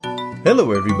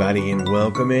Hello, everybody, and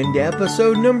welcome into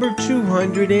episode number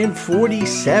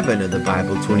 247 of the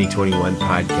Bible 2021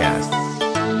 podcast.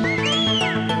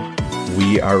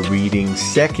 We are reading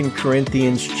 2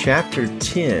 Corinthians chapter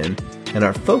 10, and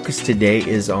our focus today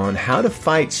is on how to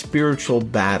fight spiritual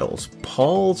battles,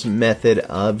 Paul's method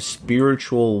of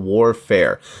spiritual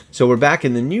warfare. So we're back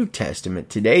in the New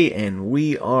Testament today, and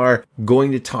we are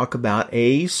going to talk about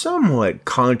a somewhat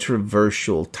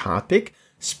controversial topic,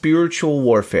 spiritual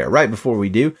warfare. Right before we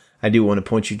do, I do want to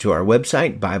point you to our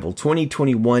website,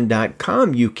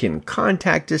 Bible2021.com. You can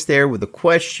contact us there with a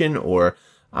question or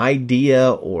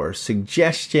idea or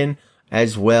suggestion,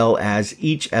 as well as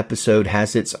each episode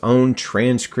has its own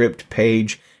transcript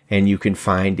page, and you can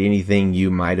find anything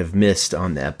you might have missed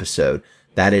on the episode.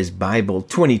 That is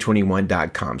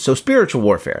Bible2021.com. So spiritual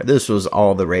warfare, this was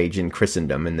all the rage in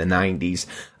Christendom in the 90s,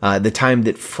 the time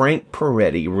that Frank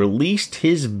Peretti released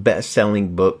his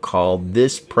best-selling book called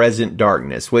This Present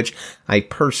Darkness, which I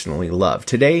personally love.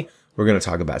 Today, we're going to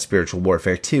talk about spiritual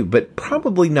warfare too, but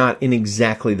probably not in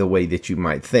exactly the way that you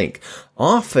might think.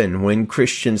 Often when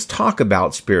Christians talk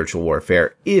about spiritual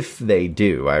warfare, if they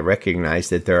do, I recognize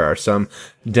that there are some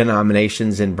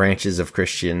denominations and branches of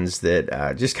Christians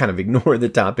that just kind of ignore the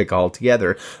topic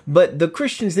altogether. But the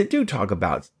Christians that do talk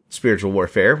about spiritual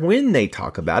warfare, when they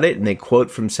talk about it, and they quote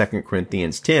from 2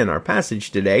 Corinthians 10, our passage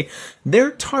today,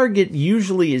 their target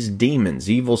usually is demons,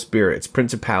 evil spirits,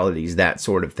 principalities, that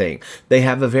sort of thing. They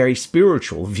have a very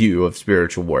spiritual view of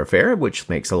spiritual warfare, which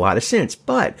makes a lot of sense.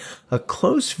 But a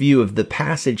close view of the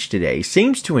passage today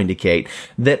seems to indicate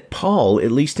that Paul,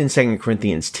 at least in 2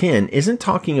 Corinthians 10, isn't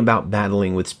talking about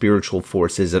battling with spiritual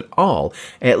forces at all,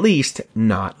 at least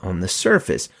not on the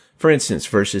surface. For instance,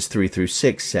 verses 3 through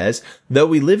 6 says, "Though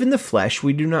we live in the flesh,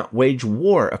 we do not wage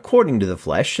war according to the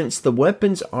flesh, since the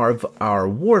weapons of our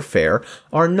warfare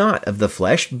are not of the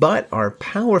flesh, but are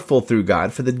powerful through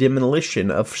God for the demolition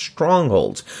of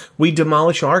strongholds. We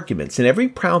demolish arguments and every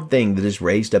proud thing that is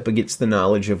raised up against the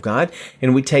knowledge of God,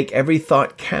 and we take every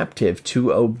thought captive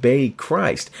to obey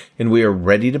Christ. And we are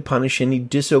ready to punish any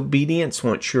disobedience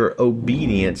once your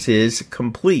obedience is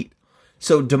complete."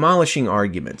 So demolishing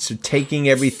arguments, so taking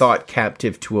every thought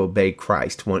captive to obey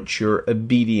Christ once your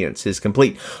obedience is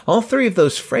complete. All three of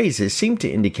those phrases seem to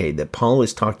indicate that Paul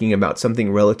is talking about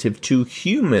something relative to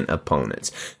human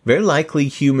opponents, very likely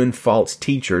human false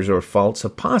teachers or false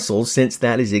apostles, since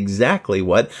that is exactly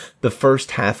what the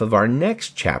first half of our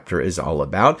next chapter is all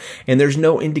about. And there's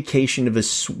no indication of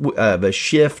a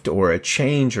shift or a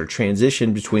change or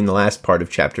transition between the last part of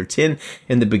chapter 10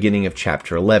 and the beginning of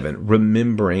chapter 11,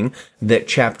 remembering that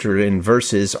chapter and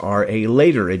verses are a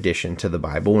later addition to the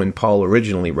Bible. When Paul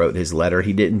originally wrote his letter,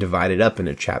 he didn't divide it up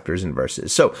into chapters and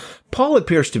verses. So Paul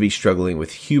appears to be struggling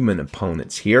with human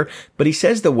opponents here, but he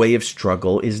says the way of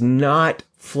struggle is not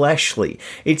fleshly.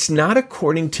 It's not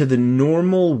according to the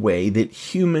normal way that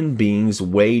human beings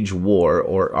wage war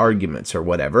or arguments or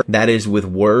whatever. That is with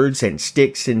words and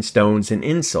sticks and stones and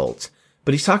insults.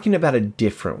 But he's talking about a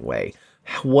different way.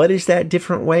 What is that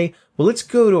different way? Well, let's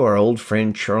go to our old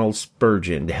friend Charles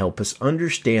Spurgeon to help us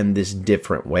understand this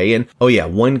different way. And,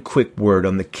 one quick word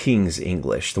on the King's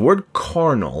English. The word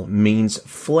carnal means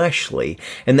fleshly,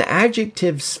 and the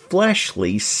adjective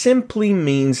fleshly simply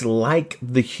means like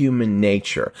the human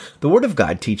nature. The Word of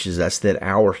God teaches us that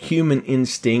our human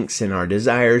instincts and our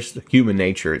desires, human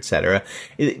nature, etc.,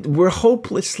 we're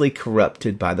hopelessly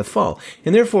corrupted by the fall,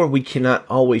 and therefore we cannot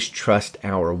always trust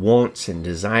our wants and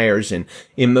desires and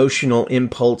emotional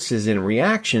impulses and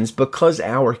reactions, because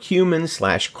our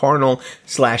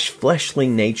human/carnal/fleshly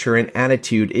nature and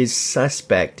attitude is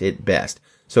suspect at best.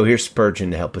 So here's Spurgeon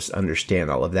to help us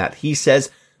understand all of that. He says,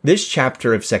 "This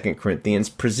chapter of 2 Corinthians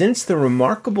presents the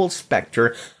remarkable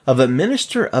specter of a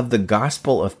minister of the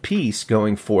gospel of peace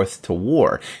going forth to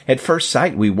war. At first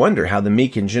sight, we wonder how the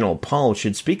meek and gentle Paul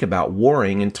should speak about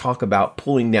warring and talk about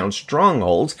pulling down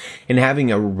strongholds and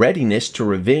having a readiness to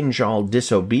revenge all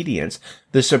disobedience.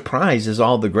 The surprise is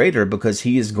all the greater because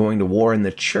he is going to war in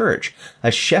the church,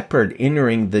 a shepherd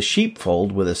entering the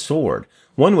sheepfold with a sword.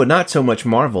 One would not so much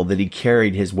marvel that he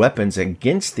carried his weapons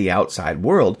against the outside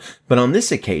world, but on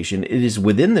this occasion it is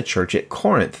within the church at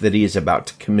Corinth that he is about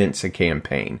to commence a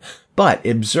campaign. But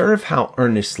observe how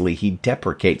earnestly he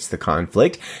deprecates the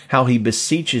conflict, how he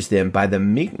beseeches them by the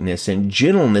meekness and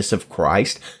gentleness of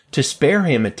Christ to spare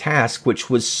him a task which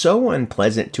was so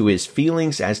unpleasant to his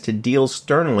feelings as to deal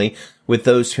sternly with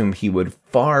those whom he would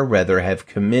far rather have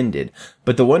commended.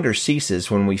 But the wonder ceases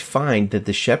when we find that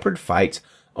the shepherd fights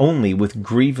only with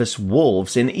grievous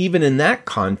wolves, and even in that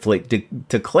conflict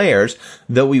declares,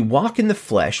 though we walk in the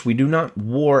flesh, we do not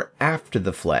war after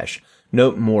the flesh.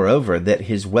 Note, moreover, that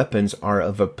his weapons are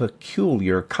of a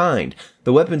peculiar kind.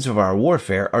 The weapons of our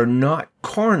warfare are not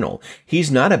carnal.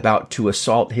 He's not about to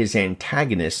assault his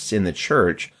antagonists in the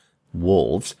church,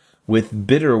 wolves, with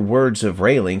bitter words of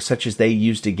railing such as they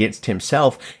used against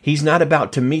himself. He's not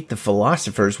about to meet the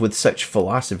philosophers with such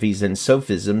philosophies and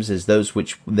sophisms as those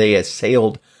which they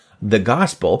assailed the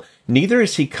gospel. Neither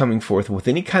is he coming forth with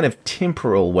any kind of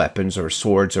temporal weapons or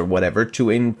swords or whatever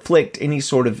to inflict any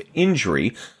sort of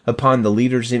injury upon the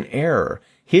leaders in error.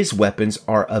 His weapons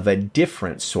are of a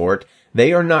different sort.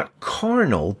 They are not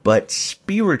carnal, but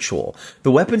spiritual.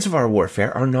 The weapons of our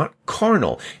warfare are not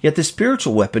carnal, yet the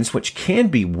spiritual weapons which can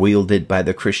be wielded by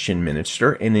the Christian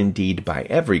minister, and indeed by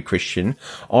every Christian,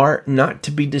 are not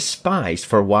to be despised,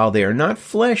 for while they are not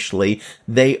fleshly,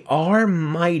 they are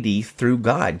mighty through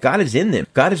God. God is in them.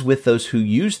 God is with those who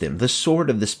use them. The sword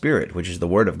of the Spirit, which is the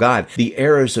word of God, the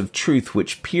arrows of truth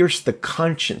which pierce the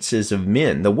consciences of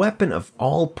men, the weapon of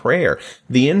all prayer,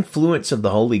 the influence of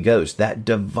the Holy Ghost, that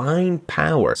divine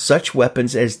power. Such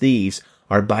weapons as these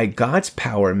are by God's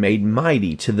power made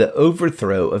mighty to the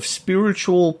overthrow of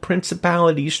spiritual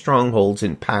principalities, strongholds,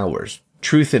 and powers.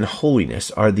 Truth and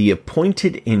holiness are the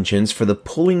appointed engines for the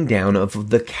pulling down of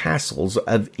the castles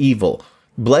of evil.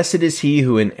 Blessed is he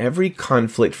who in every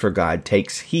conflict for God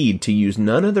takes heed to use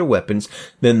none other weapons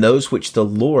than those which the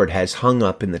Lord has hung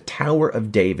up in the tower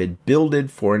of David, builded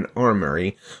for an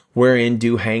armory, wherein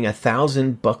do hang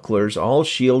 1,000 bucklers, all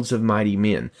shields of mighty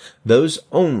men. Those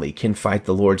only can fight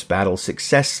the Lord's battle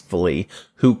successfully,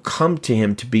 who come to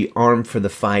him to be armed for the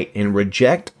fight and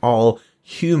reject all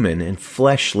human and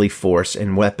fleshly force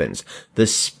and weapons. The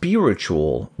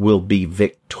spiritual will be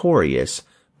victorious,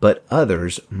 but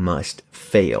others must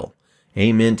fail.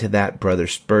 Amen to that, Brother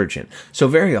Spurgeon. So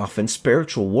very often,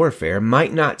 spiritual warfare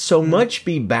might not so much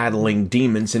be battling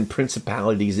demons and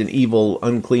principalities and evil,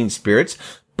 unclean spirits,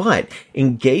 but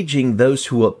engaging those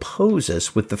who oppose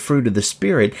us with the fruit of the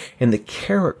Spirit and the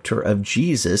character of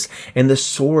Jesus and the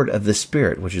sword of the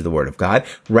Spirit, which is the Word of God,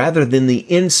 rather than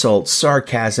the insult,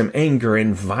 sarcasm, anger,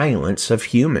 and violence of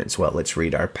humans. Well, let's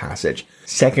read our passage.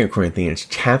 2 Corinthians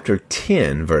chapter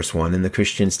 10, verse 1 in the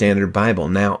Christian Standard Bible.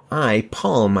 Now I,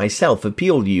 Paul, myself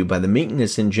appeal to you by the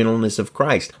meekness and gentleness of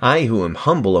Christ. I who am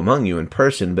humble among you in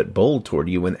person, but bold toward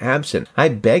you when absent. I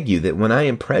beg you that when I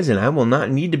am present, I will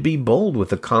not need to be bold with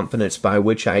the confidence by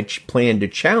which I plan to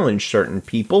challenge certain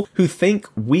people who think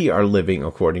we are living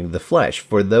according to the flesh.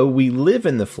 For though we live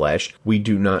in the flesh, we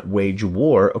do not wage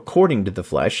war according to the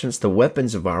flesh, since the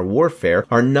weapons of our warfare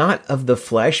are not of the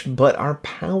flesh, but are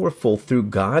powerful through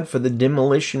God for the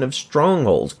demolition of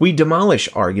strongholds. We demolish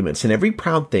arguments and every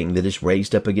proud thing that is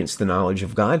raised up against the knowledge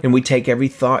of God, and we take every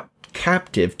thought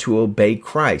captive to obey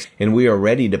Christ, and we are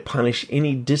ready to punish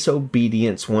any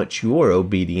disobedience once your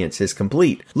obedience is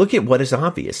complete. Look at what is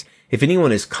obvious. If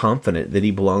anyone is confident that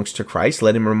he belongs to Christ,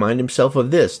 let him remind himself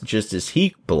of this: just as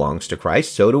he belongs to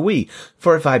Christ, so do we.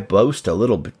 For if I boast a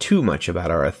little bit too much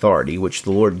about our authority, which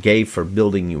the Lord gave for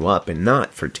building you up and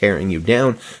not for tearing you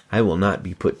down, I will not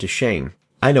be put to shame.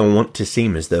 I don't want to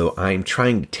seem as though I am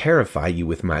trying to terrify you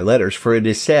with my letters, for it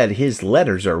is said his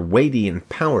letters are weighty and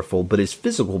powerful, but his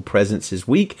physical presence is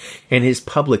weak, and his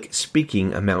public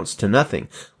speaking amounts to nothing.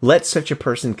 Let such a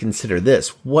person consider this: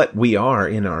 what we are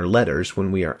in our letters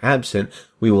when we are absent,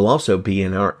 we will also be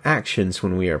in our actions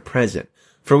when we are present.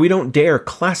 For we don't dare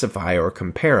classify or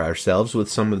compare ourselves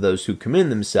with some of those who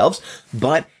commend themselves,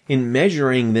 but in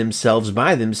measuring themselves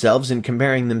by themselves and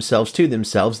comparing themselves to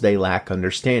themselves, they lack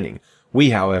understanding.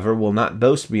 We, however, will not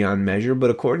boast beyond measure, but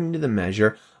according to the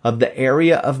measure of the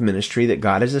area of ministry that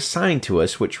God has assigned to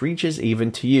us, which reaches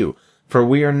even to you. For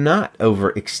we are not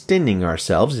overextending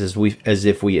ourselves as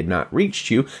if we had not reached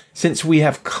you, since we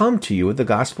have come to you with the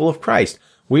gospel of Christ.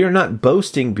 We are not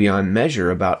boasting beyond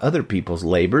measure about other people's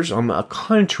labors. On the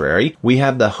contrary, we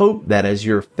have the hope that as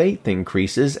your faith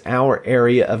increases, our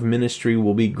area of ministry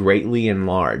will be greatly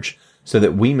enlarged, so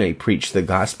that we may preach the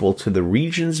gospel to the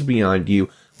regions beyond you,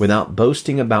 without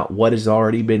boasting about what has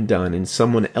already been done in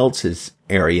someone else's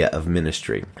area of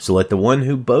ministry. So let the one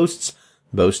who boasts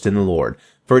boast in the Lord.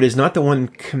 For it is not the one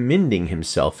commending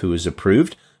himself who is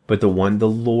approved, but the one the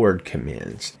Lord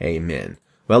commends. Amen.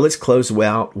 Well, let's close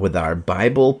out with our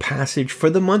Bible passage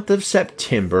for the month of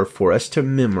September for us to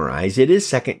memorize. It is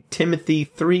 2 Timothy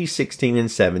 3:16 and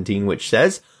 17, which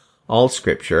says, all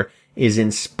Scripture is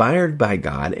inspired by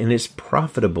God and is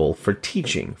profitable for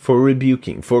teaching, for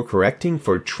rebuking, for correcting,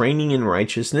 for training in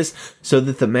righteousness, so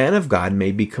that the man of God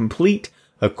may be complete,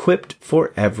 equipped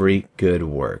for every good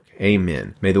work.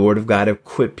 Amen. May the word of God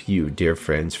equip you, dear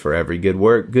friends, for every good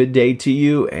work. Good day to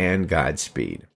you, and Godspeed.